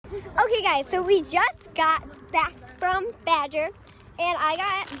Okay guys, so we just got back from Badger and I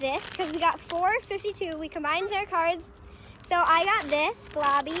got this because we got 452. We combined their cards. So I got this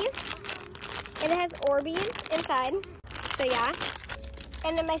Globby and it has Orbeez inside. So yeah.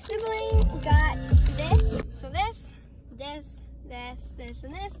 And then my sibling got this. So this,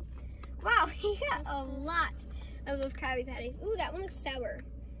 and this. Wow, he got a lot of those Krabby Patties. Ooh, that one looks sour.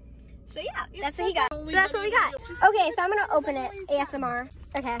 So yeah, that's what he got. So that's what we got. Okay, so I'm gonna open it, ASMR.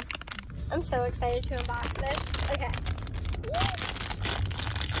 Okay, I'm so excited to unbox this. Okay.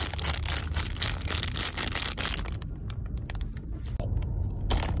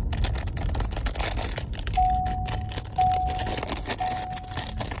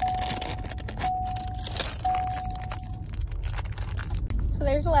 So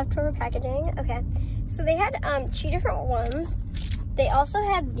there's the leftover packaging. Okay, so they had 2 different ones. They also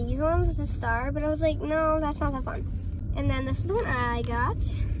had these ones with a star, but I was like, no, that's not that fun. And then this is the one I got.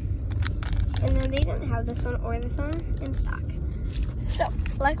 And then they didn't have this one or this one in stock. So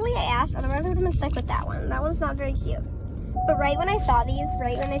luckily I asked, otherwise I would have been stuck with that one. That one's not very cute. But right when I saw these,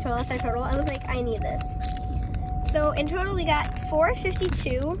 right when they told us our total, I was like, I need this. So in total we got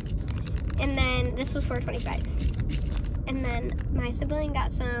 452, and then this was 425. And then my sibling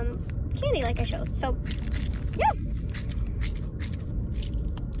got some candy like I showed. So yeah.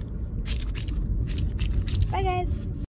 Bye guys.